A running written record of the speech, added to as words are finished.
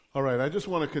All right, I just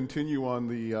want to continue on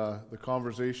the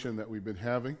conversation that we've been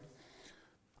having.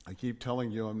 I keep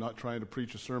telling you I'm not trying to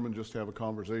preach a sermon, just to have a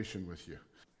conversation with you.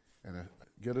 And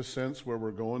get a sense where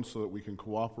we're going so that we can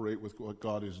cooperate with what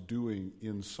God is doing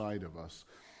inside of us.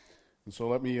 And so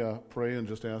let me pray and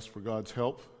just ask for God's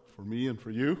help for me and for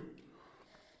you.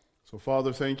 So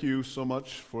Father, thank you so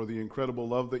much for the incredible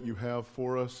love that you have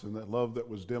for us, and that love that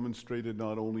was demonstrated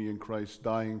not only in Christ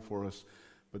dying for us,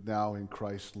 but now in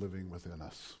Christ living within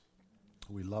us.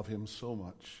 We love him so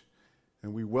much,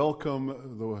 and we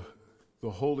welcome the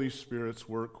Holy Spirit's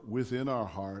work within our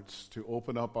hearts to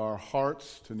open up our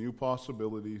hearts to new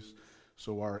possibilities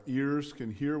so our ears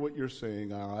can hear what you're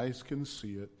saying, our eyes can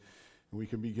see it, and we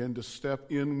can begin to step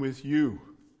in with you,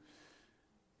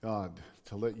 God,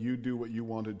 to let you do what you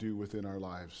want to do within our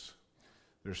lives.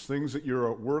 There's things that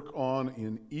you're at work on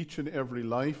in each and every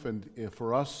life, and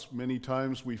for us, many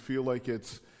times we feel like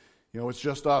it's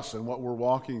just us and what we're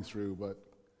walking through, but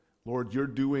Lord, you're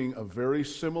doing a very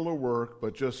similar work,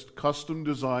 but just custom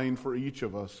designed for each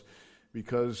of us,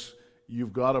 because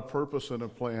you've got a purpose and a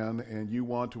plan, and you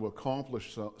want to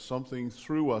accomplish something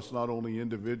through us, not only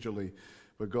individually,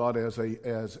 but God, as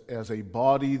a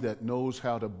body that knows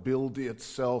how to build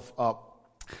itself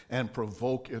up and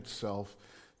provoke itself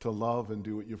to love and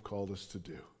do what you've called us to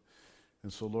do.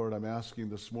 And so, Lord, I'm asking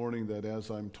this morning that as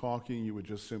I'm talking, you would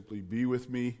just simply be with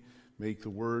me, make the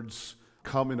words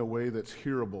come in a way that's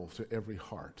hearable to every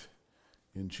heart.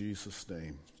 In Jesus'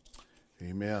 name,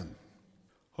 amen.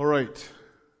 All right,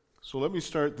 so let me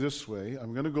start this way.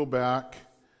 I'm going to go back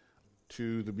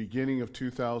to the beginning of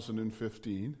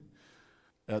 2015.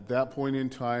 At that point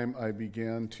in time, I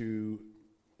began to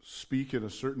speak in a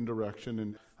certain direction,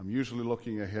 and I'm usually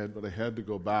looking ahead, but I had to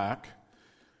go back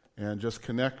and just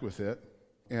connect with it.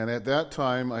 And at that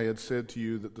time, I had said to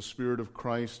you that the Spirit of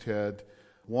Christ had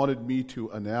wanted me to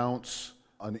announce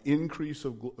an increase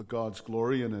of God's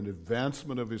glory and an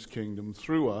advancement of his kingdom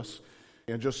through us,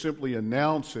 and just simply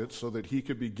announce it so that he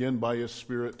could begin by his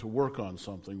Spirit to work on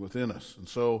something within us. And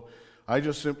so I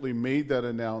just simply made that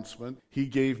announcement. He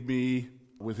gave me,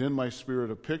 within my spirit,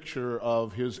 a picture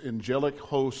of his angelic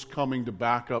hosts coming to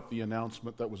back up the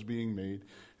announcement that was being made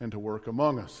and to work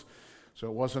among us. So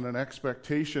it wasn't an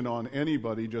expectation on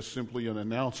anybody, just simply an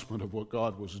announcement of what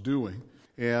God was doing.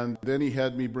 And then he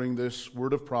had me bring this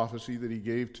word of prophecy that he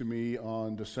gave to me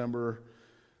on December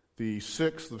the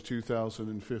 6th of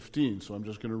 2015. So I'm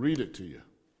just going to read it to you.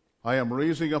 I am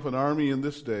raising up an army in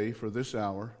this day for this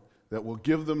hour that will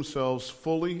give themselves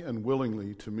fully and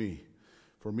willingly to me,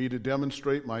 for me to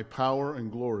demonstrate my power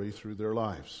and glory through their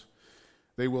lives.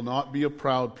 They will not be a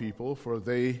proud people, for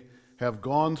they have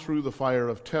gone through the fire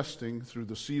of testing, through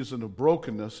the season of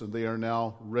brokenness, and they are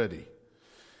now ready.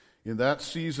 In that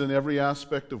season, every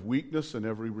aspect of weakness and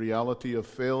every reality of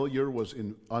failure was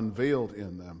unveiled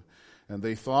in them. And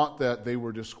they thought that they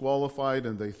were disqualified,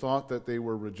 and they thought that they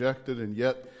were rejected, and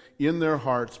yet in their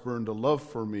hearts burned a love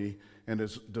for me and a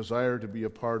desire to be a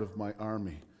part of my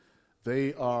army.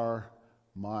 They are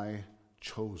my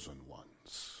chosen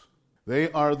ones.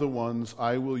 They are the ones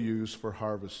I will use for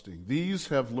harvesting. These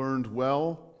have learned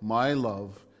well my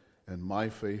love and my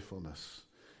faithfulness.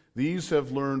 These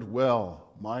have learned well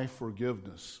my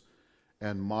forgiveness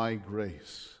and my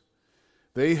grace.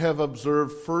 They have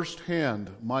observed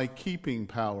firsthand my keeping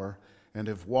power and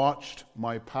have watched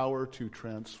my power to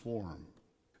transform.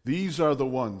 These are the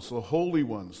ones, the holy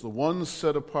ones, the ones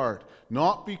set apart,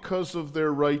 not because of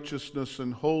their righteousness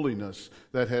and holiness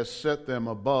that has set them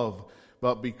above,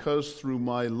 but because through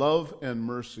my love and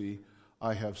mercy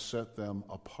I have set them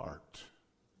apart.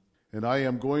 And I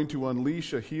am going to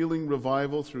unleash a healing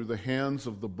revival through the hands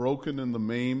of the broken and the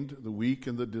maimed, the weak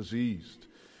and the diseased.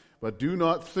 But do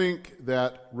not think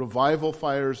that revival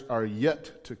fires are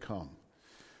yet to come.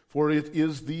 For it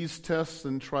is these tests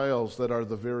and trials that are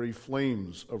the very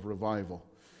flames of revival.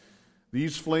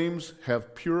 These flames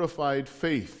have purified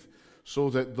faith, so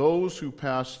that those who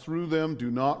pass through them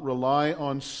do not rely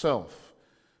on self,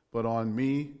 but on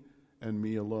me and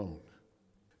me alone.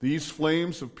 These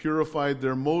flames have purified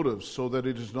their motives, so that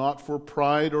it is not for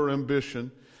pride or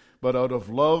ambition, but out of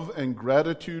love and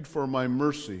gratitude for my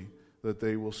mercy that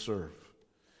they will serve.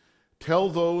 Tell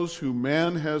those whom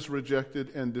man has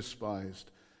rejected and despised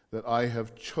that I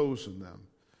have chosen them.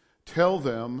 Tell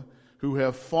them who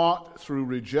have fought through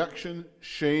rejection,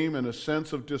 shame, and a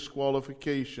sense of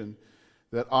disqualification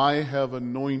that I have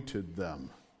anointed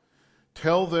them.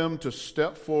 Tell them to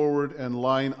step forward and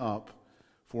line up,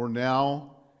 for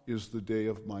now is the day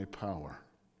of my power.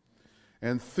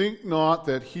 And think not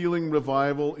that healing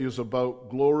revival is about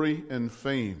glory and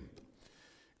fame.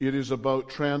 It is about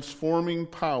transforming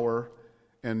power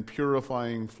and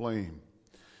purifying flame.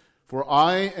 For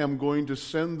I am going to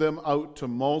send them out to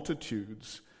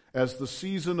multitudes as the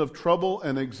season of trouble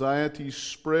and anxiety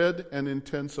spread and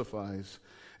intensifies,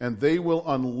 and they will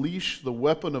unleash the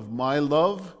weapon of my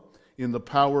love in the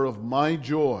power of my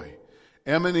joy,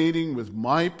 emanating with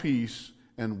my peace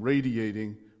and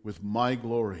radiating with my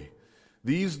glory.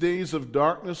 These days of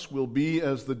darkness will be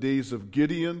as the days of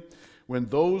Gideon, when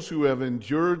those who have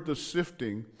endured the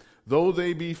sifting, though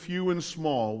they be few and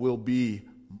small, will be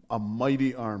a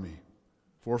mighty army.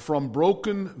 For from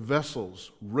broken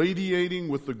vessels, radiating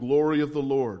with the glory of the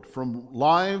Lord, from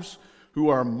lives who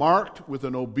are marked with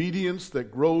an obedience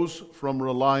that grows from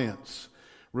reliance,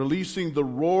 releasing the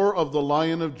roar of the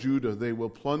Lion of Judah, they will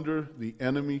plunder the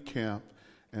enemy camp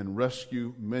and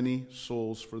rescue many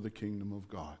souls for the kingdom of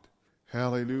God.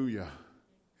 Hallelujah.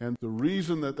 And the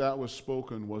reason that was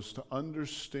spoken was to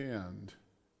understand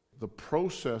the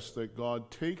process that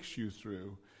God takes you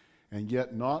through, and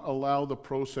yet not allow the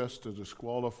process to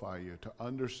disqualify you, to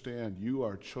understand you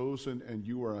are chosen and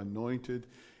you are anointed,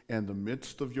 and in the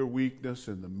midst of your weakness,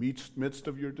 in the midst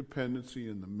of your dependency,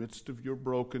 in the midst of your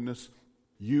brokenness,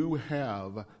 you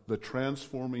have the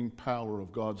transforming power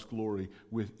of God's glory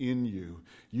within you.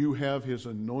 You have His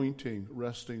anointing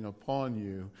resting upon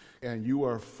you, and you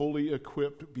are fully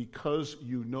equipped because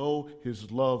you know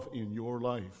His love in your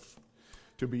life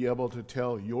to be able to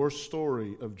tell your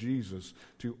story of Jesus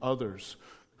to others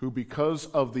who, because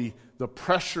of the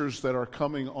pressures that are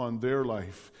coming on their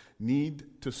life, need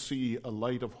to see a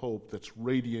light of hope that's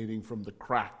radiating from the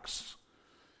cracks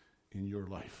in your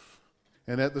life.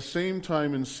 And at the same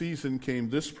time and season came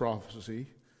this prophecy: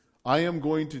 I am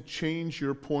going to change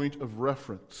your point of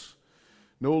reference.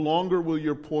 No longer will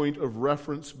your point of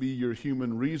reference be your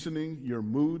human reasoning, your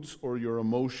moods, or your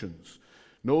emotions.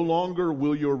 No longer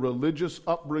will your religious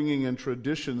upbringing and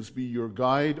traditions be your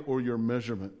guide or your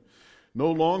measurement.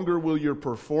 No longer will your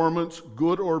performance,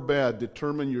 good or bad,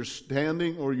 determine your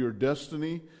standing or your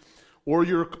destiny, or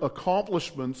your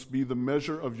accomplishments be the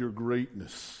measure of your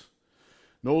greatness.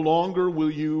 No longer will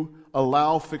you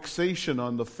allow fixation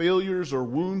on the failures or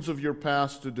wounds of your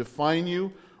past to define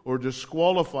you or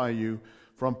disqualify you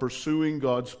from pursuing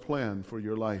God's plan for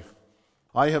your life.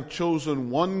 I have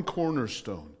chosen one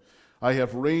cornerstone. I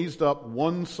have raised up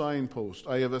one signpost.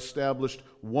 I have established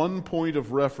one point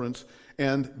of reference,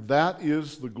 and that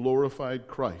is the glorified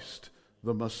Christ,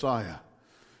 the Messiah.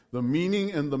 The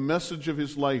meaning and the message of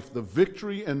His life, the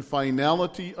victory and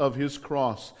finality of His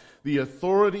cross, the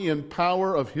authority and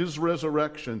power of His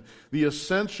resurrection, the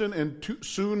ascension and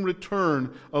soon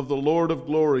return of the Lord of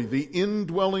glory, the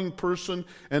indwelling person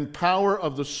and power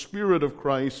of the Spirit of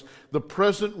Christ, the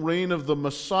present reign of the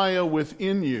Messiah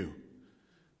within you.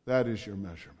 That is your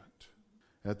measurement.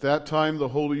 At that time, the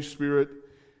Holy Spirit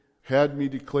had me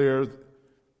declare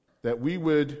that we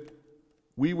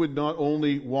would not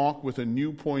only walk with a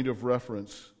new point of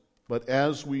reference, but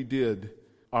as we did,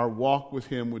 our walk with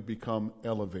Him would become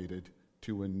elevated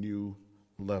to a new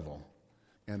level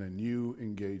and a new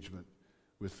engagement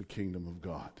with the kingdom of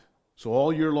God. So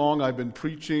all year long, I've been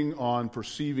preaching on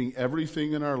perceiving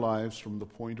everything in our lives from the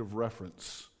point of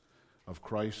reference of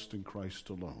Christ and Christ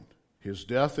alone. His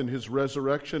death and His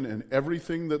resurrection and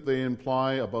everything that they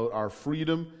imply about our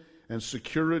freedom and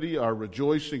security, our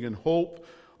rejoicing and hope,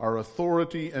 our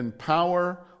authority and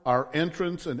power, our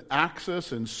entrance and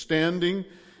access and standing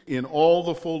in all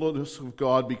the fullness of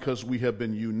God, because we have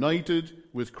been united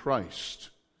with Christ.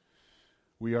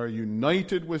 We are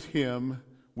united with Him,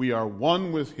 we are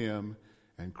one with Him,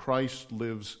 and Christ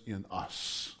lives in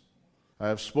us. I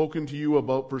have spoken to you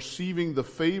about perceiving the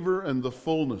favor and the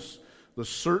fullness, the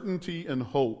certainty and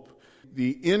hope,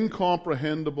 the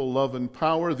incomprehensible love and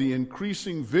power, the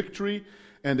increasing victory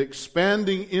and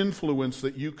expanding influence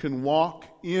that you can walk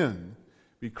in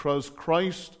because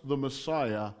Christ the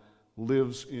Messiah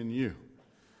lives in you.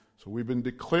 So we've been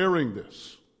declaring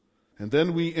this. And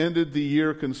then we ended the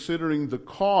year considering the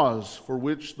cause for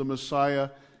which the Messiah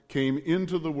came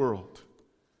into the world,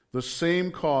 the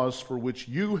same cause for which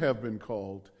you have been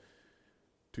called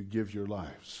to give your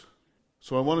lives.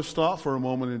 So I want to stop for a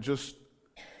moment and just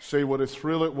say what a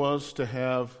thrill it was to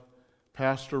have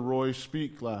Pastor Roy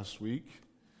speak last week,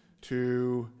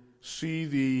 to see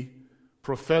the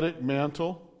prophetic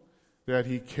mantle that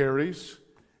he carries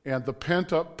and the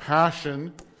pent-up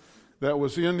passion that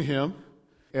was in him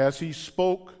as he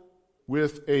spoke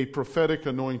with a prophetic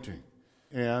anointing.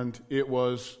 And it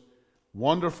was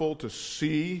wonderful to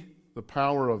see the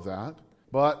power of that.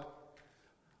 But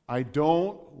I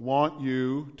don't want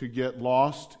you to get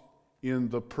lost in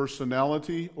the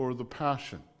personality or the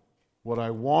passion. What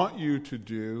I want you to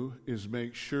do is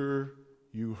make sure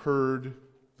you heard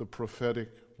the prophetic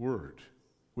word,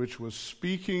 which was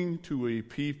speaking to a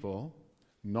people,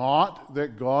 not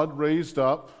that God raised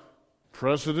up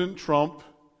President Trump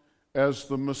as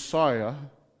the Messiah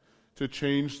to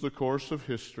change the course of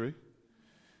history,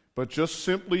 but just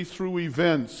simply through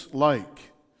events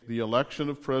like the election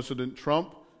of President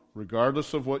Trump,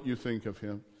 regardless of what you think of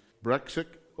him, Brexit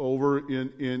over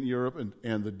in Europe,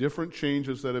 and the different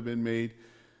changes that have been made,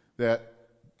 that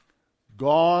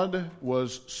God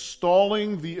was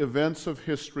stalling the events of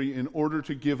history in order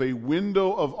to give a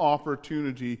window of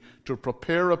opportunity to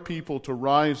prepare a people to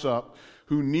rise up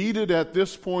who needed at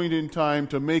this point in time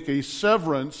to make a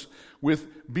severance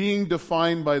with being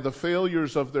defined by the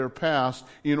failures of their past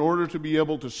in order to be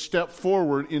able to step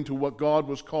forward into what God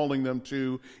was calling them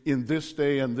to in this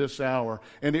day and this hour.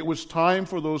 And it was time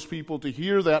for those people to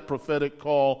hear that prophetic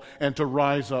call and to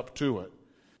rise up to it.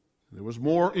 There was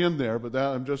more in there, but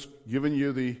that I'm just giving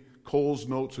you the Coles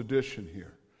Notes edition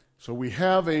here. So we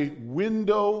have a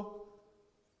window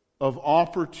of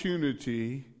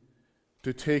opportunity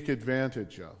to take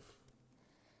advantage of,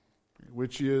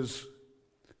 which is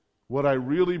what I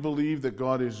really believe that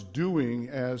God is doing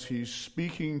as He's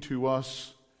speaking to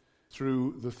us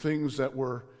through the things that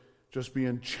we're just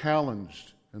being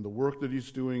challenged and the work that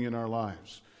He's doing in our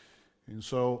lives. And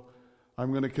so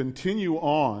I'm going to continue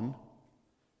on.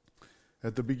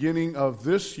 At the beginning of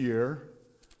this year,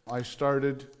 I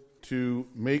started to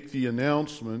make the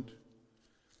announcement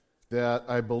that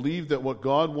I believed that what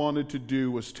God wanted to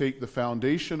do was take the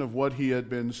foundation of what He had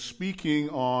been speaking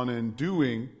on and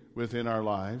doing within our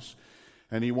lives,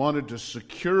 and He wanted to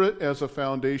secure it as a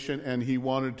foundation, and He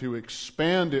wanted to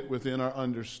expand it within our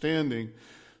understanding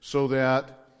so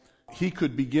that He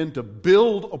could begin to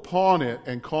build upon it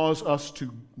and cause us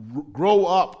to grow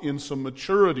up in some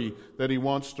maturity that He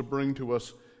wants to bring to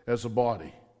us as a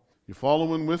body. You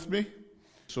following with me?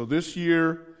 So this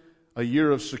year, a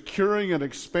year of securing and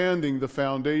expanding the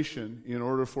foundation in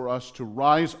order for us to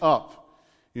rise up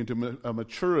into a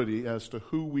maturity as to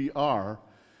who we are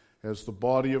as the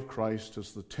body of Christ,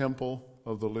 as the temple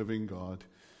of the living God.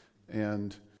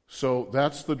 And so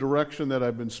that's the direction that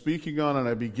I've been speaking on, and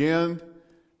I began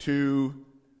to,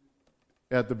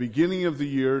 at the beginning of the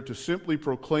year, to simply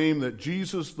proclaim that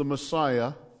Jesus the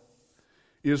Messiah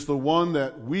is the one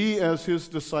that we as His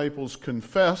disciples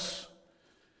confess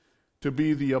to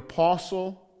be the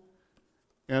apostle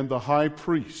and the high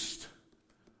priest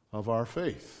of our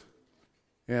faith.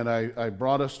 And I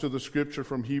brought us to the scripture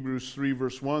from Hebrews 3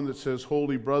 verse 1 that says,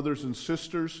 "Holy brothers and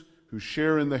sisters who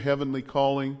share in the heavenly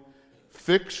calling,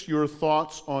 fix your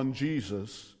thoughts on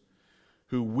Jesus,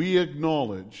 who we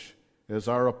acknowledge as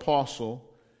our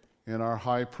apostle and our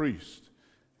high priest."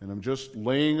 And I'm just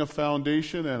laying a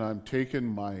foundation, and I'm taking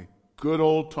my good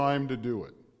old time to do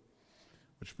it,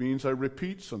 which means I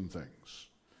repeat some things.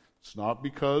 It's not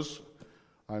because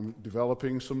I'm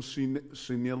developing some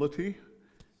senility.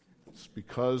 It's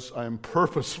because I'm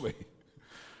purposely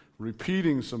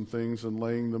repeating some things and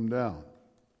laying them down.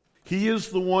 He is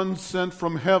the one sent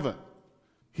from heaven.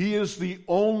 He is the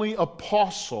only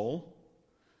apostle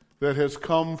that has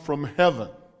come from heaven.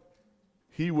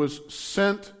 He was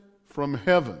sent from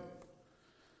heaven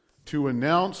to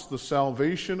announce the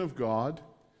salvation of God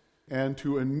and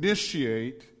to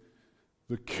initiate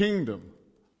the kingdom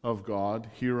of God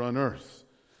here on earth.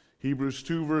 Hebrews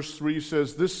 2 verse 3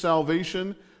 says, "This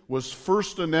salvation was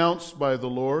first announced by the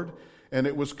Lord, and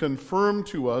it was confirmed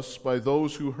to us by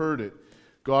those who heard it.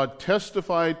 God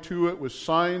testified to it with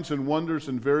signs and wonders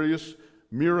and various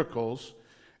miracles,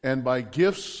 and by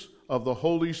gifts of the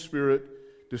Holy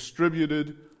Spirit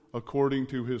distributed according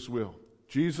to His will."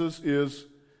 Jesus is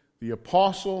the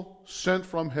apostle sent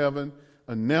from heaven,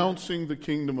 announcing the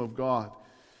kingdom of God.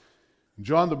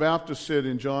 John the Baptist said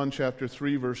in John chapter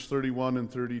 3, verse 31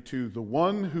 and 32, "The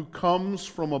one who comes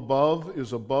from above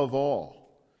is above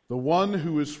all. The one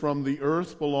who is from the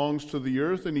earth belongs to the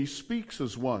earth, and he speaks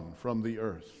as one from the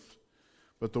earth.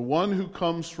 But the one who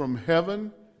comes from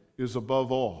heaven is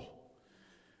above all.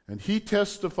 And he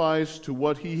testifies to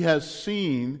what he has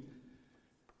seen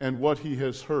and what he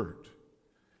has heard."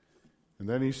 And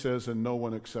then he says, "And no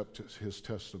one accepts his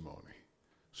testimony."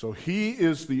 So he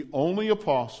is the only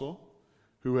apostle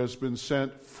who has been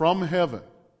sent from heaven,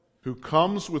 who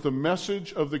comes with a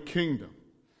message of the kingdom,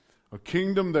 a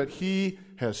kingdom that he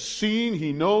has seen,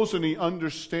 he knows, and he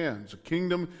understands, a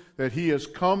kingdom that he has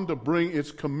come to bring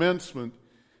its commencement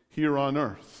here on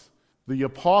earth. The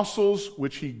apostles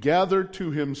which he gathered to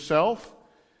himself,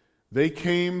 they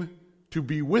came to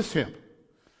be with him,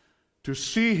 to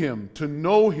see him, to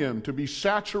know him, to be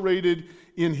saturated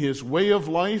in his way of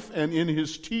life and in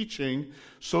his teaching,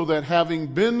 so that having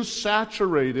been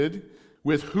saturated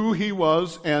with who he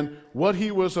was and what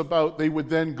he was about, they would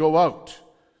then go out.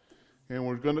 And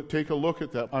we're going to take a look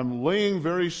at that. I'm laying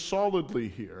very solidly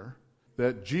here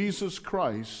that Jesus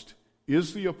Christ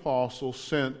is the apostle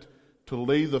sent to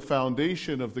lay the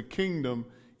foundation of the kingdom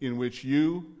in which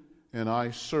you and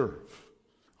I serve,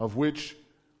 of which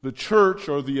the church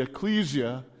or the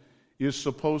ecclesia is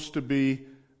supposed to be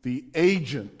the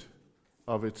agent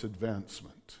of its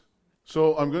advancement.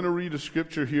 So I'm going to read a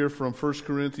scripture here from 1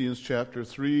 Corinthians chapter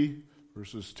 3,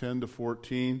 verses 10 to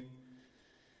 14.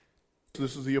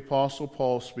 This is the Apostle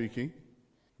Paul speaking.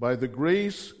 By the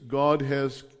grace God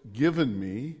has given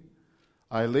me,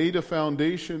 I laid a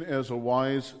foundation as a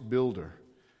wise builder,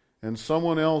 and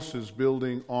someone else is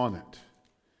building on it.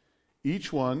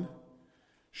 Each one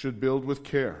should build with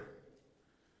care.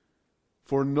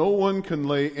 For no one can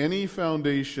lay any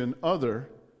foundation other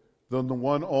than the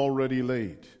one already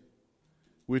laid,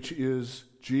 which is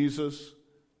Jesus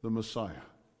the Messiah.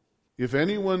 If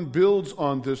anyone builds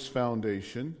on this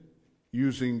foundation,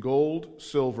 using gold,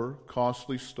 silver,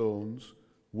 costly stones,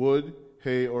 wood,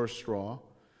 hay, or straw,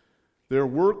 their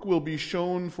work will be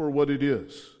shown for what it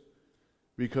is,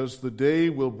 because the day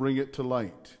will bring it to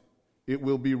light. It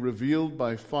will be revealed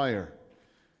by fire,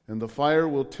 and the fire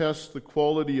will test the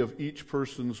quality of each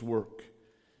person's work.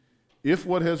 If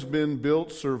what has been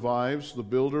built survives, the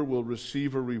builder will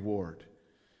receive a reward.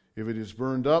 If it is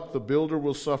burned up, the builder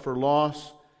will suffer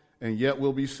loss, and yet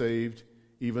will be saved,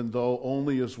 even though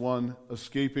only as one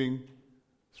escaping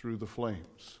through the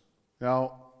flames.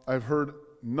 Now, I've heard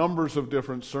numbers of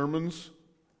different sermons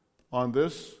on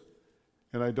this,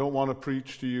 and I don't want to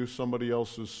preach to you somebody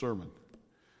else's sermon.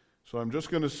 So I'm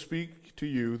just going to speak to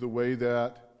you the way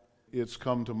that it's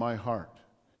come to my heart.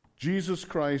 Jesus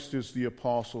Christ is the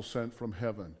apostle sent from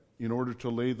heaven in order to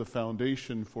lay the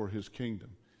foundation for his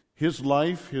kingdom. His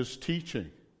life, his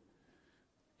teaching,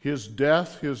 his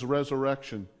death, his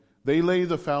resurrection, they lay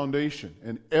the foundation,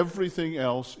 and everything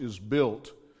else is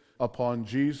built upon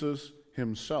Jesus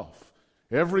himself.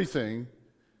 Everything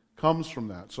comes from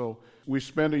that. So we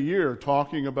spent a year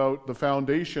talking about the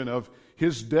foundation of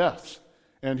his death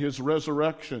and his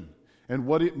resurrection and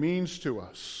what it means to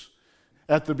us.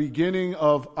 At the beginning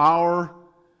of our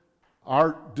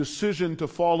decision to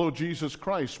follow Jesus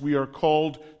Christ, we are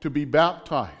called to be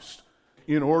baptized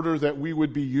in order that we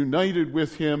would be united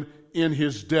with him in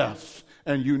his death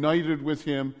and united with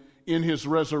him in his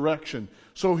resurrection.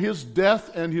 So his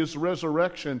death and his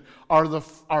resurrection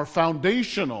are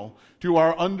foundational to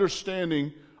our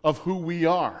understanding of who we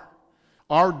are.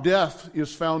 Our death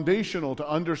is foundational to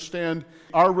understand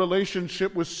our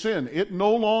relationship with sin. It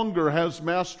no longer has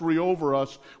mastery over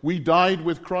us. We died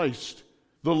with Christ.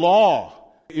 The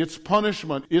law, its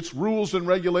punishment, its rules and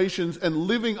regulations, and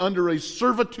living under a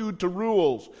servitude to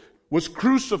rules was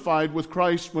crucified with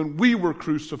Christ when we were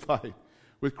crucified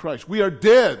with Christ. We are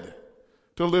dead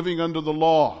to living under the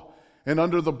law and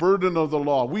under the burden of the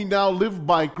law. We now live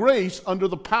by grace under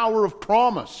the power of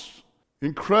promise.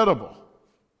 Incredible.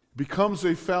 Becomes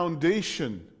a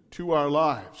foundation to our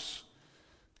lives.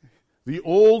 The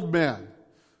old man,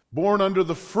 born under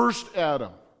the first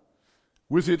Adam,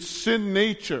 with its sin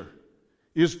nature,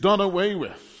 is done away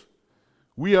with.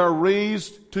 We are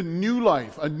raised to new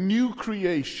life, a new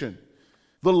creation.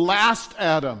 The last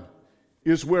Adam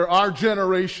is where our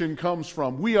generation comes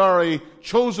from. We are a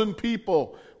chosen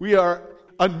people. We are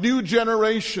a new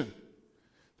generation.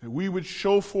 That we would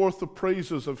show forth the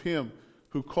praises of him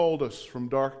who called us from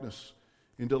darkness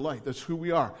into light. That's who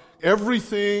we are.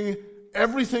 Everything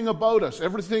about us,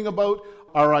 everything about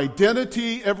our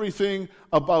identity, everything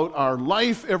about our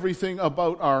life, everything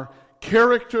about our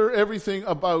character, everything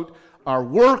about our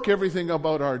work, everything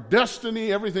about our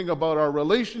destiny, everything about our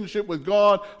relationship with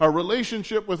God, our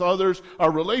relationship with others,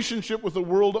 our relationship with the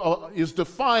world is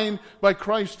defined by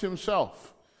Christ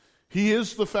himself. He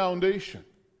is the foundation.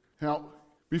 Now,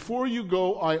 before you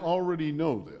go, I already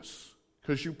know this,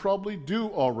 because you probably do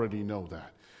already know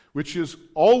that, which is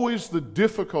always the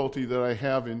difficulty that I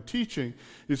have in teaching,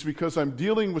 is because I'm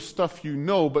dealing with stuff you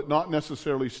know, but not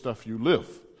necessarily stuff you live.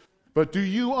 But do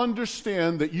you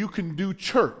understand that you can do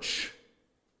church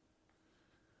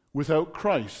without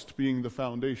Christ being the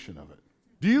foundation of it?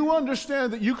 Do you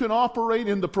understand that you can operate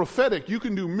in the prophetic? You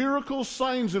can do miracles,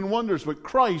 signs, and wonders, but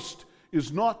Christ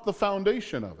is not the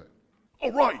foundation of it.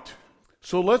 All right.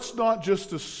 So let's not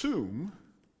just assume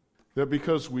that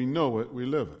because we know it, we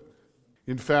live it.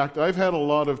 In fact, I've had a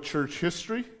lot of church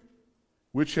history,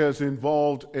 which has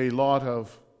involved a lot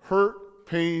of hurt,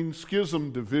 pain,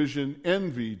 schism, division,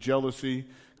 envy, jealousy,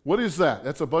 What is that?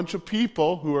 That's a bunch of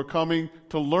people who are coming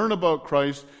to learn about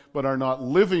Christ but are not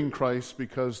living Christ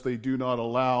because they do not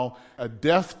allow a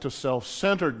death to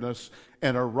self-centeredness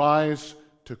and a rise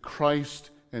to Christ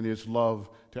and His love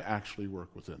to actually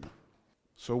work within them.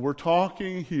 So we're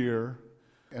talking here,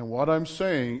 and what I'm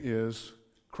saying is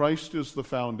Christ is the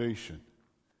foundation.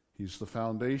 He's the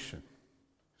foundation.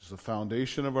 He's the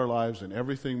foundation of our lives, and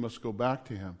everything must go back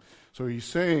to Him. So He's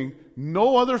saying,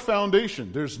 no other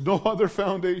foundation. There's no other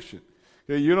foundation.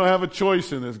 Okay, you don't have a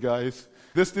choice in this, guys.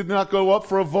 This did not go up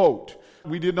for a vote.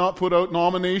 We did not put out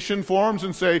nomination forms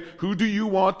and say, who do you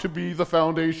want to be the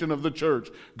foundation of the church?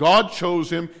 God chose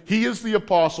him. He is the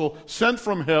apostle sent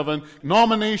from heaven.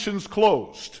 Nominations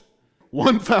closed.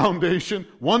 One foundation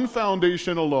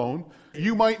alone.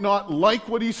 You might not like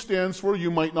what he stands for. You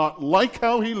might not like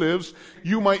how he lives.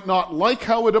 You might not like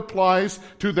how it applies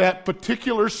to that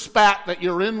particular spat that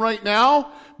you're in right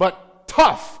now. But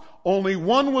tough. Only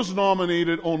one was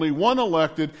nominated, only one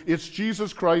elected. It's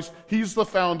Jesus Christ. He's the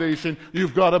foundation.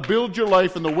 You've got to build your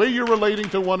life and the way you're relating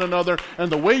to one another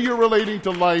and the way you're relating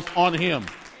to life on Him.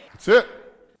 That's it.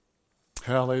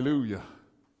 Hallelujah.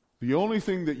 The only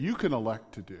thing that you can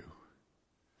elect to do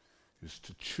is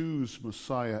to choose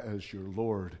Messiah as your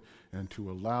Lord and to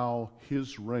allow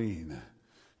His reign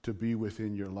to be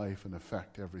within your life and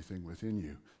affect everything within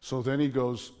you. So then he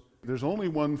goes, there's only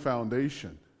one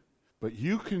foundation. But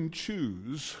you can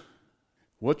choose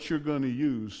what you're going to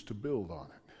use to build on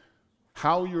it.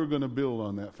 How you're going to build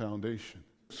on that foundation.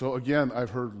 So again,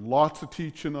 I've heard lots of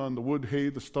teaching on the wood, hay,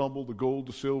 the stubble, the gold,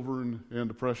 the silver, and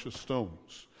the precious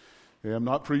stones. Okay, I'm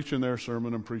not preaching their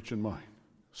sermon, I'm preaching mine.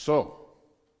 So,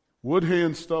 wood, hay,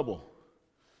 and stubble.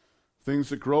 Things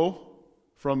that grow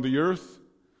from the earth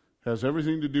has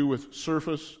everything to do with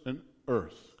surface and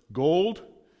earth. Gold,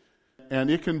 and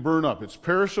it can burn up. It's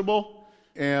perishable.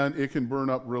 And it can burn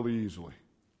up really easily.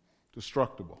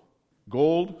 Destructible.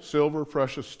 Gold, silver,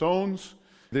 precious stones,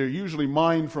 they're usually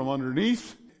mined from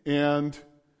underneath, and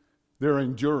they're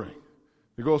enduring.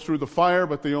 They go through the fire,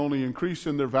 but they only increase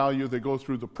in their value. They go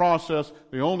through the process,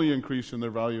 they only increase in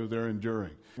their value. They're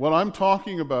enduring. What I'm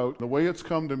talking about, the way it's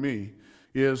come to me,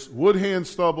 is wood, hay, and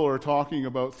stubble are talking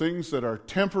about things that are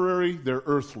temporary, they're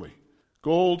earthly.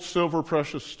 Gold, silver,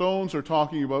 precious stones are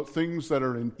talking about things that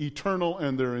are eternal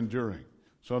and they're enduring.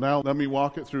 So now let me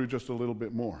walk it through just a little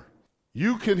bit more.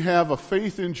 You can have a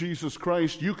faith in Jesus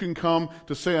Christ. You can come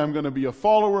to say, I'm going to be a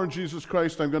follower of Jesus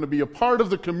Christ. I'm going to be a part of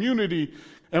the community,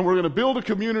 and we're going to build a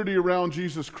community around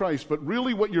Jesus Christ. But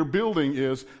really what you're building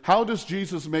is, how does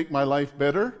Jesus make my life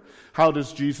better? How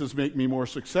does Jesus make me more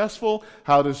successful?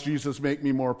 How does Jesus make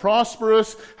me more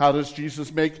prosperous? How does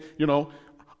Jesus make,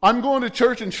 I'm going to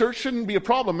church, and church shouldn't be a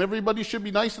problem. Everybody should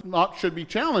be nice and not should be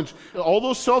challenged. All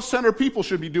those self-centered people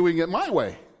should be doing it my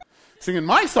way, singing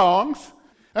my songs.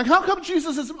 And how come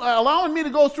Jesus is allowing me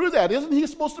to go through that? Isn't He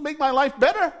supposed to make my life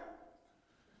better?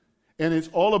 And it's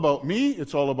all about me.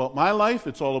 It's all about my life.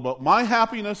 It's all about my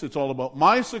happiness. It's all about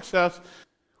my success.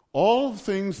 All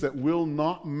things that will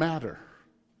not matter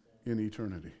in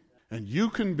eternity. And you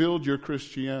can build your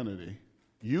Christianity.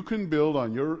 You can build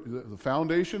on the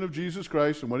foundation of Jesus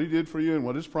Christ and what He did for you and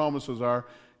what His promises are.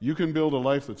 You can build a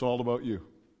life that's all about you.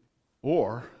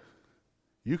 Or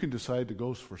you can decide to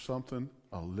go for something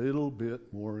a little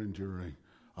bit more enduring,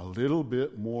 a little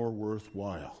bit more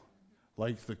worthwhile,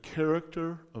 like the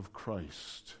character of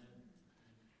Christ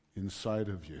inside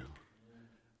of you,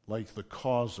 like the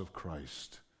cause of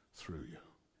Christ through you.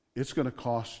 It's going to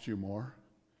cost you more.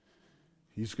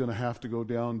 He's going to have to go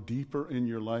down deeper in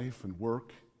your life and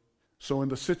work. So in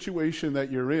the situation that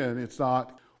you're in, it's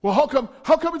not, well, how come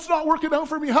it's not working out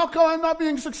for me? How come I'm not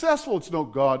being successful? It's no,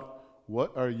 God,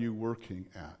 what are you working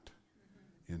at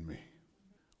in me?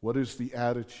 What is the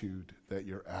attitude that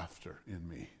you're after in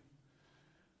me?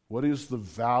 What is the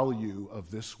value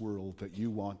of this world that you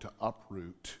want to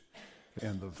uproot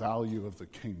and the value of the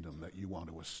kingdom that you want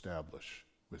to establish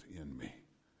within me?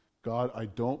 God, I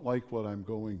don't like what I'm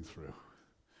going through.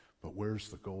 But where's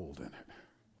the gold in it?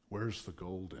 Where's the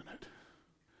gold in it?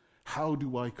 How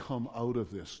do I come out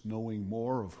of this knowing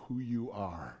more of who you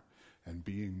are and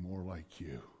being more like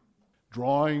you?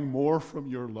 Drawing more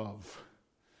from your love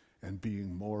and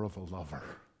being more of a lover.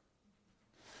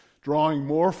 Drawing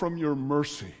more from your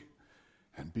mercy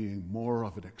and being more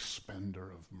of an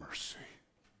expender of mercy.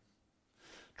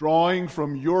 Drawing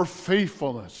from your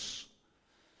faithfulness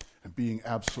and being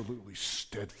absolutely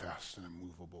steadfast and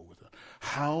immovable with it.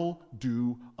 How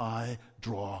do I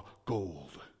draw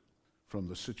gold from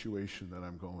the situation that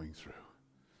I'm going through?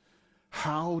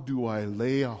 How do I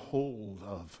lay a hold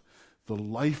of the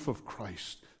life of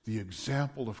Christ, the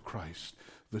example of Christ,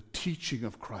 the teaching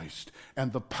of Christ,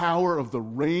 and the power of the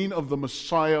reign of the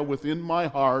Messiah within my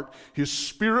heart, His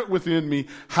Spirit within me,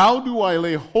 how do I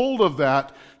lay hold of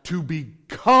that to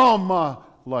become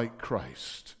like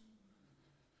Christ?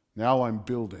 Now I'm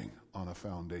building on a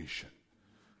foundation: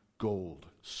 gold,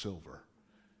 silver,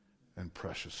 and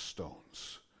precious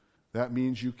stones. That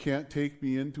means you can't take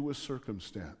me into a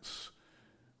circumstance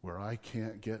where I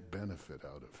can't get benefit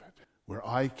out of it, where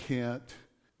I can't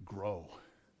grow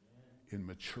in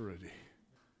maturity,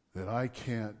 that I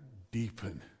can't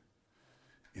deepen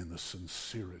in the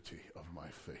sincerity of my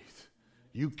faith.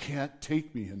 You can't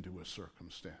take me into a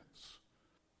circumstance.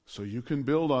 So you can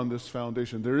build on this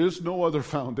foundation. There is no other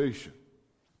foundation.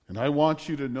 And I want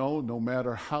you to know, no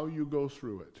matter how you go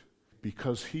through it,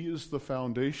 because He is the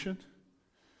foundation,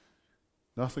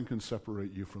 nothing can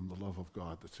separate you from the love of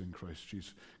God that's in Christ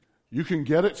Jesus. You can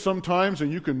get it sometimes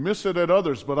and you can miss it at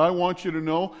others, but I want you to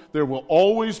know there will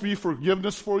always be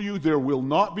forgiveness for you. There will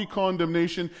not be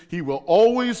condemnation. He will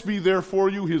always be there for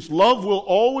you. His love will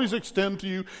always extend to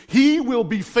you. He will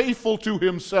be faithful to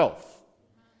Himself.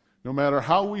 No matter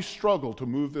how we struggle to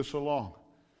move this along,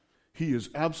 He is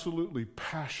absolutely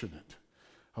passionate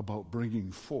about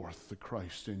bringing forth the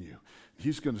Christ in you.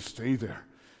 He's going to stay there.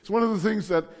 It's one of the things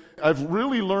that I've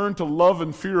really learned to love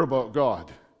and fear about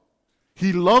God.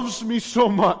 He loves me so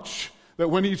much that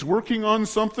when He's working on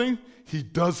something, He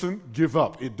doesn't give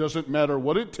up. It doesn't matter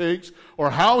what it takes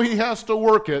or how He has to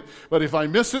work it. But if I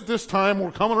miss it this time,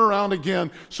 we're coming around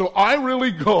again. So I really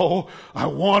go, I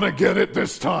want to get it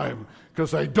this time,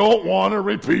 because I don't want to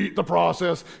repeat the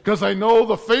process, because I know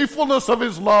the faithfulness of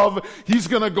His love. He's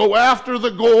going to go after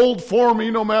the gold for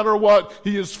me no matter what.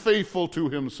 He is faithful to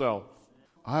Himself.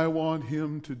 I want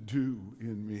Him to do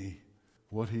in me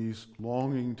what He's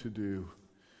longing to do,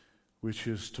 which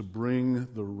is to bring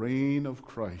the reign of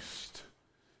Christ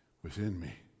within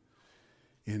me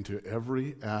into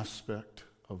every aspect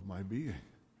of my being.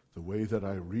 The way that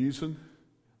I reason,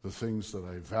 the things that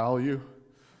I value,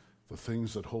 the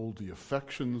things that hold the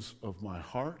affections of my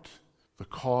heart, the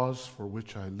cause for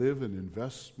which I live and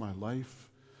invest my life.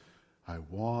 I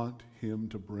want Him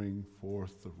to bring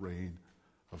forth the reign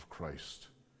of Christ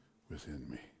within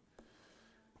me.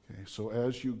 Okay, so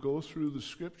as you go through the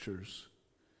Scriptures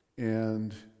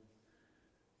and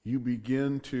you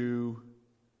begin to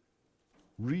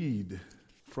read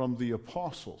from the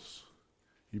apostles,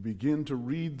 you begin to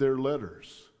read their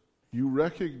letters, you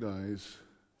recognize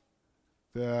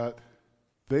that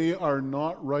they are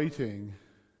not writing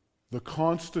the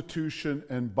Constitution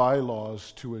and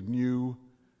bylaws to a new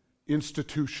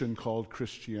institution called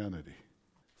Christianity.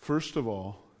 First of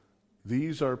all,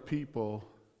 these are people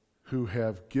who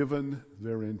have given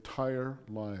their entire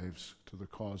lives to the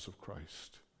cause of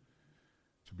Christ,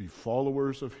 to be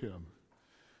followers of Him,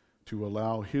 to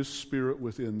allow His Spirit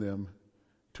within them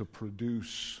to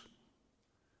produce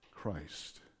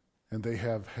Christ. And they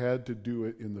have had to do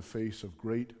it in the face of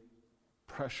great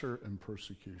pressure and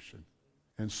persecution.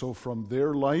 And so from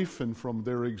their life and from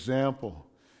their example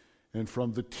and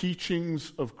from the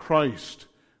teachings of Christ,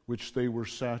 which they were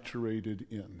saturated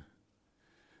in,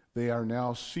 they are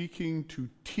now seeking to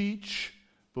teach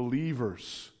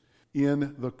believers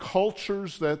in the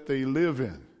cultures that they live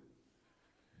in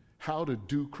how to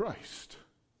do Christ.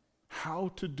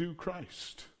 How to do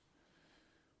Christ.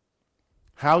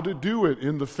 How to do it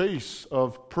in the face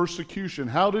of persecution.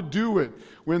 How to do it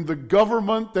when the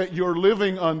government that you're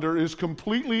living under is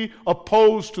completely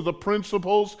opposed to the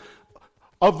principles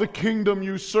of the kingdom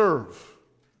you serve.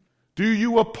 Do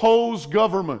you oppose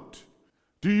government?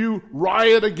 Do you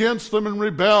riot against them and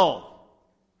rebel?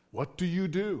 What do you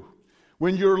do?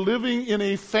 When you're living in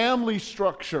a family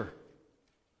structure,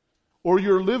 or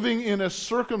you're living in a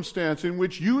circumstance in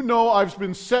which you know I've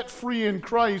been set free in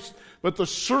Christ, but the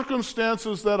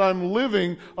circumstances that I'm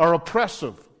living are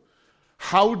oppressive.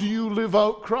 How do you live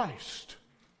out Christ?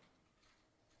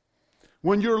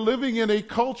 When you're living in a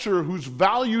culture whose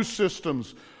value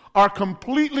systems are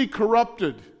completely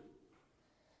corrupted,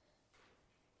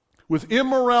 with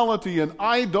immorality and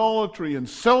idolatry and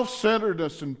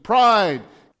self-centeredness and pride,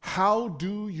 how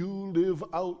do you live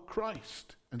out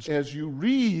Christ? And as you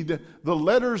read the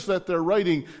letters that they're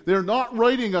writing, they're not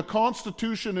writing a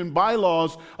constitution and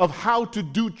bylaws of how to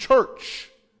do church.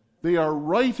 They are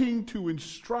writing to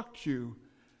instruct you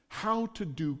how to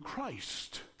do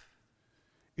Christ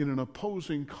in an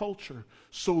opposing culture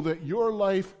so that your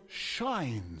life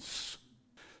shines,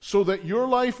 so that your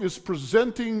life is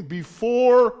presenting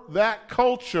before that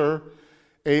culture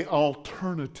an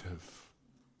alternative,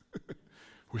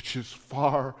 which is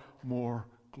far more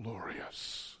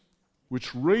glorious.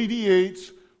 which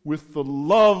radiates with the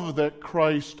love that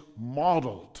Christ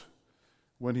modeled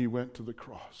when he went to the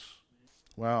cross.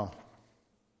 Wow.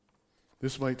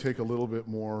 This might take a little bit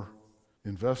more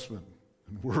investment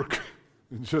and work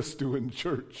than just doing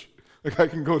church. Like, I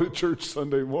can go to church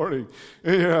Sunday morning,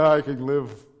 and I can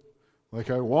live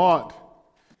like I want.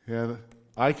 And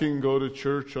I can go to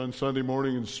church on Sunday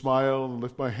morning and smile and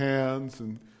lift my hands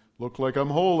and look like I'm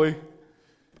holy.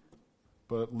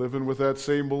 But living with that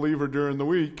same believer during the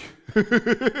week,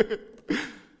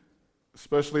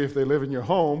 especially if they live in your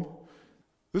home,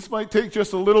 this might take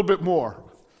just a little bit more.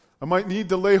 I might need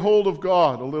to lay hold of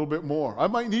God a little bit more. I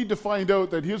might need to find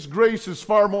out that His grace is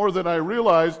far more than I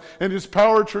realize, and His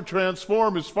power to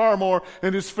transform is far more,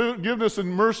 and His forgiveness and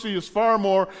mercy is far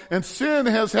more, and sin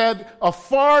has had a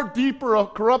far deeper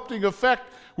corrupting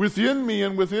effect within me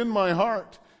and within my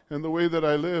heart and the way that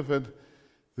I live, and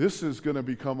this is going to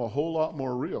become a whole lot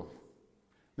more real.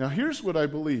 Now, here's what I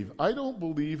believe. I don't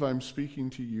believe I'm speaking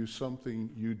to you something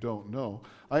you don't know.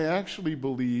 I actually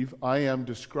believe I am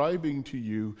describing to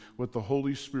you what the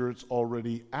Holy Spirit's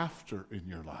already after in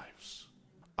your lives.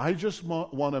 I just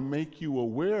want to make you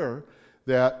aware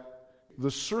that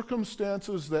the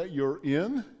circumstances that you're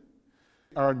in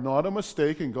are not a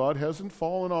mistake, and God hasn't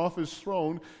fallen off His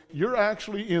throne. You're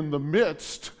actually in the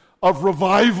midst of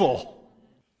revival.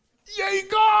 Yay,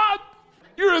 God!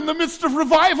 You're in the midst of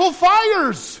revival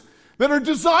fires that are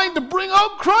designed to bring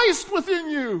out Christ within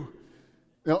you.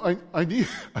 Now, I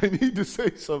need to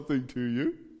say something to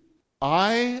you.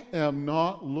 I am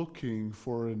not looking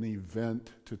for an event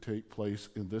to take place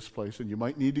in this place, and you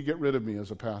might need to get rid of me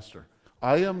as a pastor.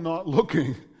 I am not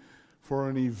looking for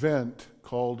an event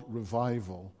called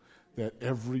revival that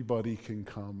everybody can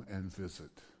come and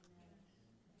visit.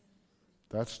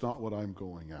 That's not what I'm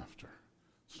going after.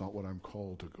 It's not what I'm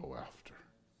called to go after.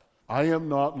 I am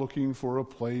not looking for a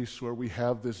place where we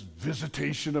have this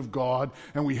visitation of God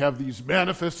and we have these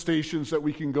manifestations that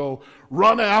we can go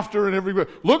run after and everywhere.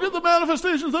 Look at the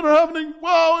manifestations that are happening.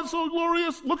 Wow, it's so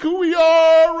glorious. Look who we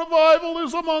are. Revival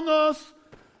is among us.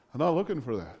 I'm not looking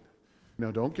for that.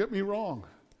 Now, don't get me wrong.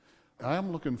 I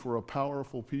am looking for a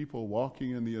powerful people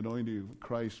walking in the anointing of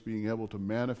Christ, being able to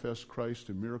manifest Christ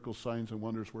in miracles, signs, and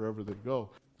wonders wherever they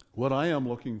go. What I am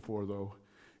looking for, though,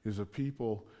 is a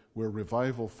people where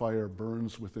revival fire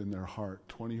burns within their heart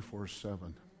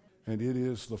 24/7. And it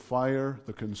is the fire,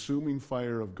 the consuming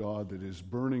fire of God that is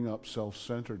burning up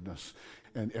self-centeredness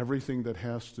and everything that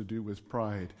has to do with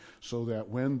pride, so that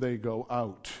when they go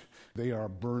out, they are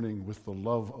burning with the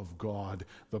love of God,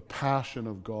 the passion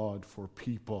of God for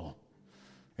people,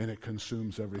 and it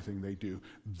consumes everything they do.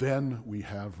 Then we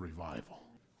have revival.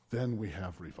 Then we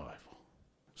have revival.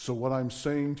 So what I'm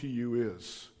saying to you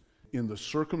is, in the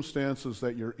circumstances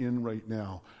that you're in right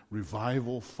now,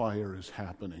 revival fire is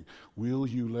happening. Will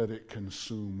you let it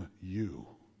consume you?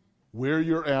 Where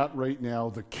you're at right now,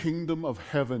 the kingdom of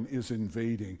heaven is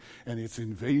invading, and its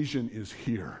invasion is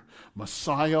here.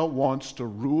 Messiah wants to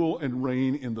rule and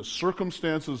reign in the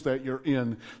circumstances that you're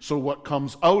in, so what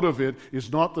comes out of it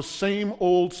is not the same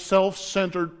old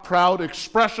self-centered, proud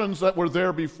expressions that were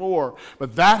there before,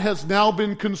 but that has now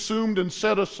been consumed and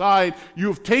set aside.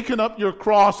 You've taken up your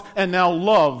cross, and now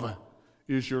love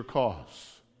is your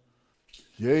cause.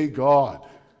 Yea, God.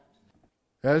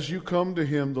 As you come to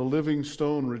Him, the living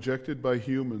stone rejected by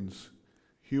humans,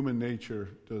 human nature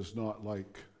does not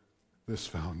like this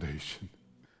foundation.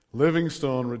 Living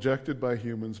stone rejected by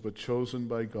humans, but chosen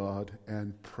by God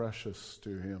and precious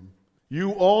to Him.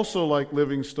 You also, like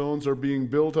living stones, are being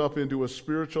built up into a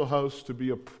spiritual house to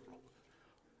be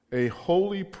a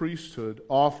holy priesthood,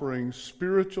 offering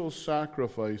spiritual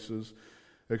sacrifices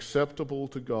acceptable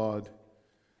to God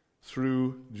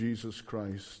through Jesus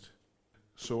Christ.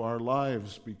 So our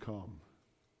lives become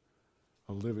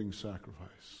a living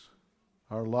sacrifice.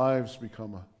 Our lives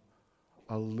become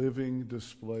a living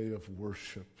display of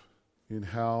worship in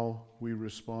how we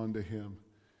respond to Him.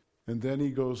 And then he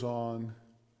goes on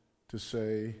to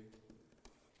say,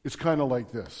 it's kind of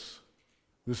like this.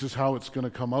 This is how it's going to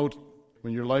come out.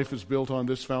 When your life is built on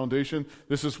this foundation,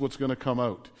 this is what's going to come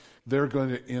out. They're going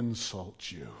to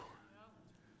insult you.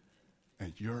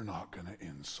 And you're not going to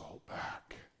insult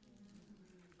back.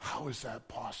 How is that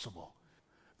possible?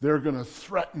 They're going to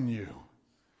threaten you,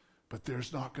 but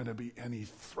there's not going to be any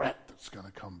threat that's going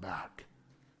to come back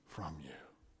from you.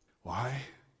 Why?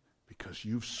 Because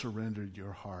you've surrendered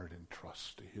your heart and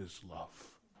trust to His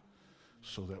love,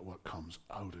 so that what comes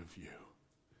out of you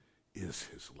is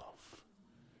His love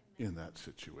in that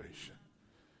situation.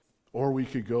 Or we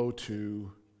could go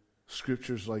to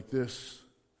scriptures like this.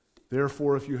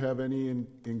 Therefore, if you have any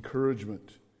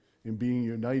encouragement in being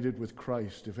united with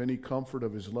Christ, if any comfort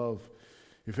of his love,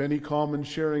 if any common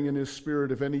sharing in his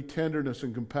Spirit, if any tenderness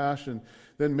and compassion,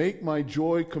 then make my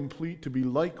joy complete to be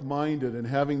like-minded and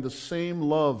having the same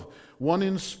love, one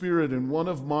in spirit and one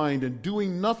of mind, and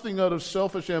doing nothing out of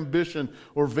selfish ambition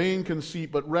or vain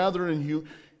conceit, but rather in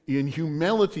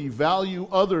humility value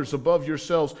others above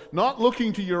yourselves, not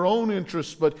looking to your own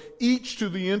interests, but each to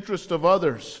the interest of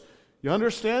others. You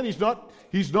understand?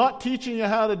 He's not teaching you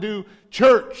how to do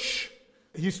church.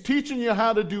 He's teaching you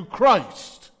how to do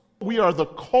Christ. We are the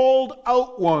called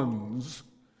out ones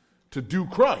to do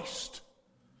Christ.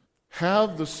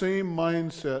 Have the same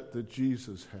mindset that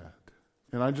Jesus had.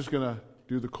 And I'm just going to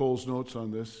do the Coles notes on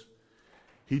this.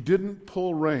 He didn't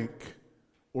pull rank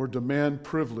or demand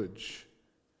privilege,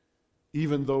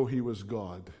 even though he was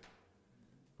God.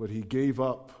 But he gave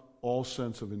up all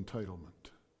sense of entitlement.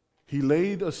 He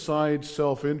laid aside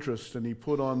self-interest and he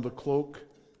put on the cloak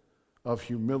of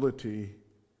humility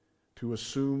to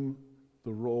assume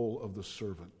the role of the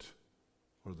servant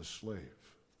or the slave.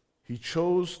 He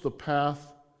chose the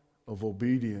path of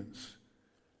obedience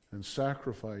and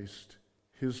sacrificed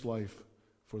his life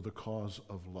for the cause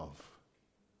of love.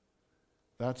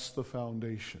 That's the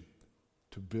foundation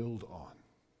to build on.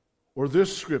 Or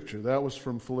this scripture, that was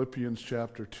from Philippians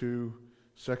chapter 2,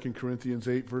 2 Corinthians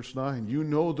 8, verse 9. You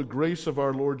know the grace of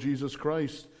our Lord Jesus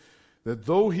Christ, that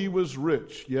though he was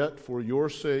rich, yet for your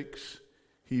sakes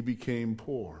he became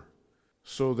poor,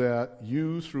 so that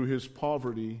you through his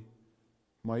poverty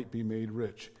might be made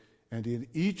rich. And in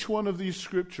each one of these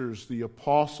scriptures, the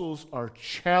apostles are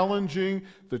challenging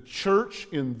the church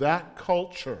in that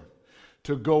culture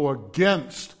to go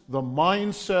against the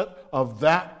mindset of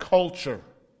that culture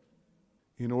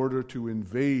in order to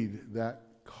invade that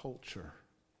culture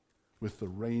with the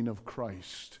reign of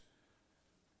Christ,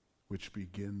 which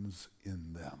begins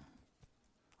in them.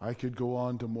 I could go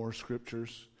on to more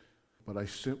scriptures, but I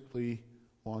simply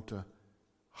want to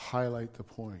highlight the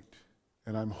point.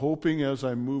 And I'm hoping as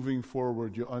I'm moving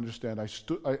forward, you'll understand.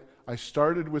 I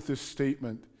started with this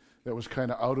statement that was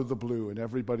kind of out of the blue, and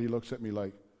everybody looks at me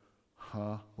like,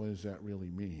 what does that really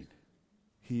mean?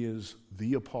 He is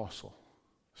the apostle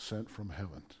sent from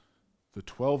heaven. The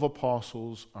 12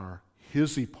 apostles are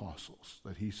his apostles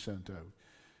that he sent out,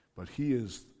 but he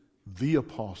is the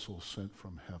apostle sent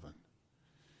from heaven.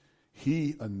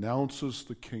 He announces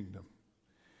the kingdom.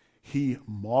 He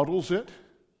models it,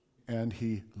 and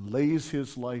he lays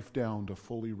his life down to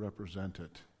fully represent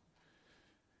it.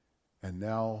 And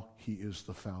now he is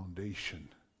the foundation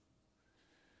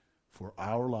for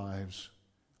our lives,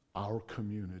 our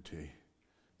community,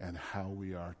 and how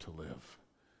we are to live.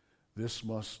 This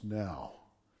must now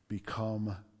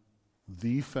become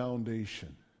the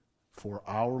foundation for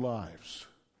our lives.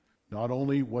 Not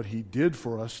only what he did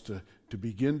for us to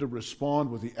begin to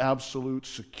respond with the absolute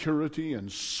security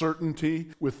and certainty,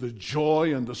 with the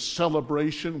joy and the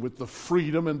celebration, with the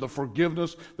freedom and the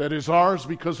forgiveness that is ours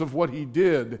because of what he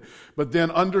did, but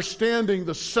then understanding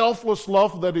the selfless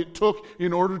love that it took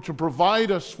in order to provide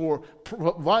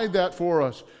that for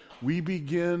us, we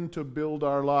begin to build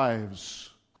our lives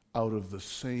out of the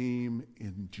same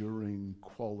enduring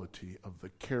quality of the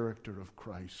character of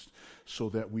Christ, so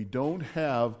that we don't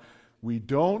have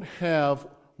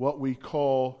what we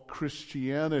call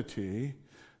Christianity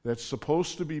that's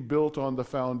supposed to be built on the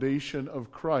foundation of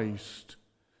Christ,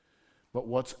 but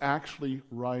what's actually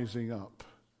rising up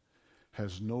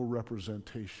has no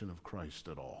representation of Christ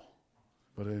at all.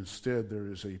 But instead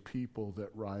there is a people that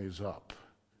rise up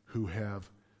who have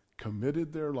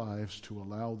committed their lives to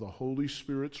allow the Holy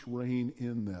Spirit's reign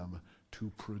in them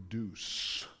to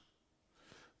produce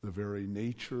the very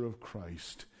nature of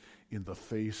Christ in the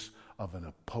face of an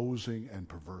opposing and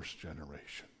perverse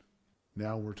generation.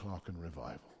 Now we're talking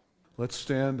revival. Let's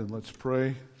stand and let's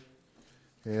pray.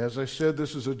 As I said,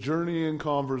 this is a journeying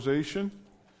conversation.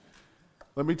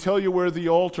 Let me tell you where the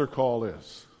altar call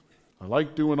is. I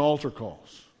like doing altar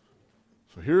calls.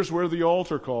 So here's where the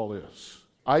altar call is.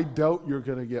 I doubt you're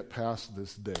going to get past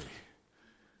this day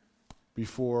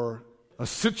before a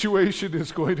situation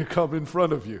is going to come in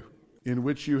front of you in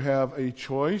which you have a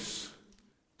choice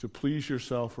to please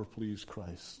yourself or please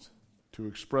Christ, to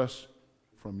express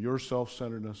from your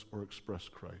self-centeredness or express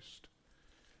Christ.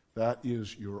 That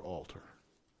is your altar.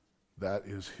 That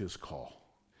is his call.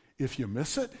 If you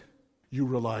miss it, you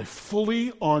rely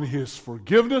fully on his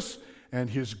forgiveness and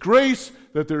his grace,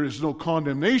 that there is no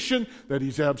condemnation, that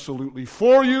he's absolutely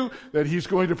for you, that he's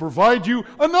going to provide you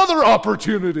another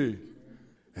opportunity.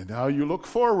 And now you look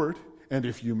forward And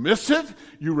if you miss it,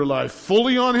 you rely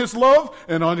fully on His love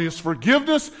and on His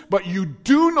forgiveness, but you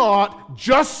do not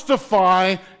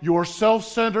justify your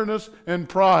self-centeredness and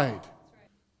pride.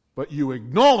 But you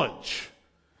acknowledge,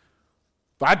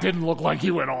 that didn't look like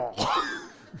you at all.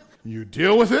 You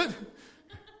deal with it.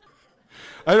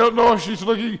 I don't know if she's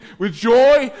looking with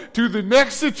joy to the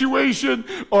next situation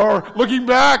or looking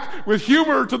back with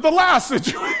humor to the last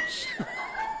situation.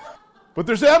 But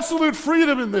there's absolute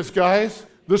freedom in this, guys.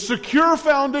 The secure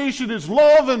foundation is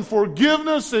love and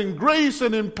forgiveness and grace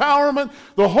and empowerment.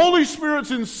 The Holy Spirit's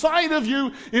inside of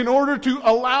you in order to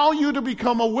allow you to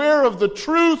become aware of the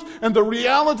truth and the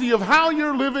reality of how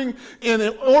you're living, and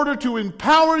in order to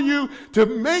empower you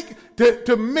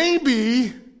to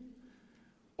maybe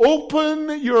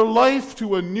open your life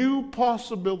to a new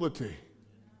possibility.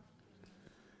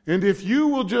 And if you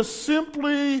will just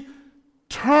simply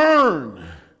turn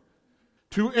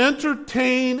to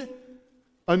entertain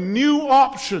a new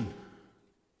option,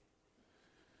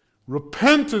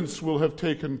 repentance will have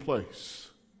taken place.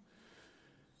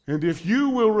 And if you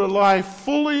will rely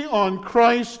fully on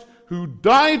Christ, who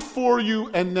died for you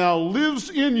and now lives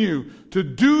in you to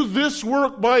do this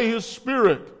work by His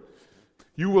Spirit,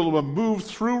 you will have moved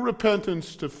through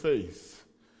repentance to faith,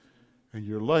 and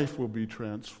your life will be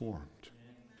transformed.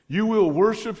 You will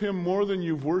worship Him more than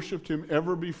you've worshiped Him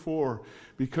ever before,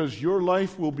 because your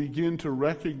life will begin to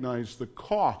recognize the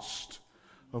cost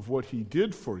of what He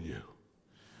did for you,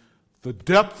 the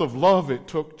depth of love it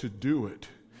took to do it,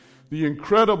 the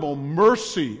incredible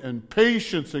mercy and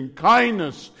patience and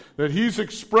kindness that He's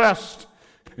expressed.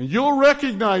 And you'll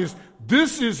recognize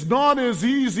this is not as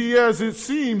easy as it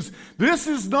seems. This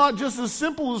is not just as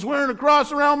simple as wearing a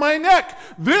cross around my neck.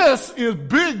 This is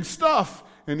big stuff.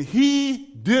 And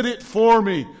He did it for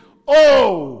me.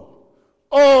 Oh,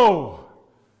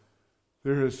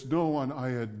 there is no one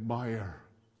I admire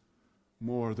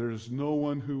more. There is no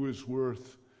one who is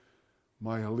worth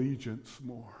my allegiance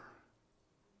more.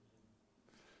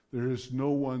 There is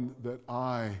no one that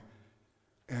I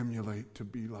emulate to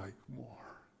be like more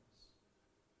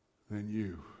than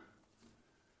you,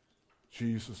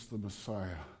 Jesus the Messiah.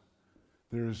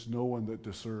 There is no one that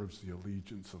deserves the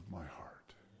allegiance of my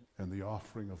heart and the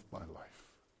offering of my life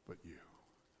but you.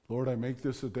 Lord, I make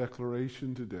this a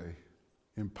declaration today.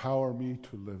 Empower me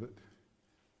to live it.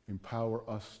 Empower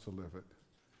us to live it,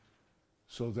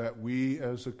 so that we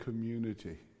as a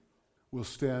community will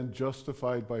stand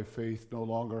justified by faith, no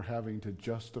longer having to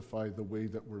justify the way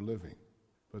that we're living,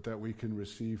 but that we can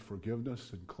receive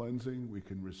forgiveness and cleansing. We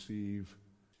can receive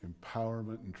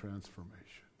empowerment and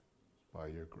transformation by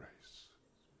your grace.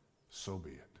 So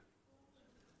be it.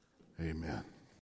 Amen.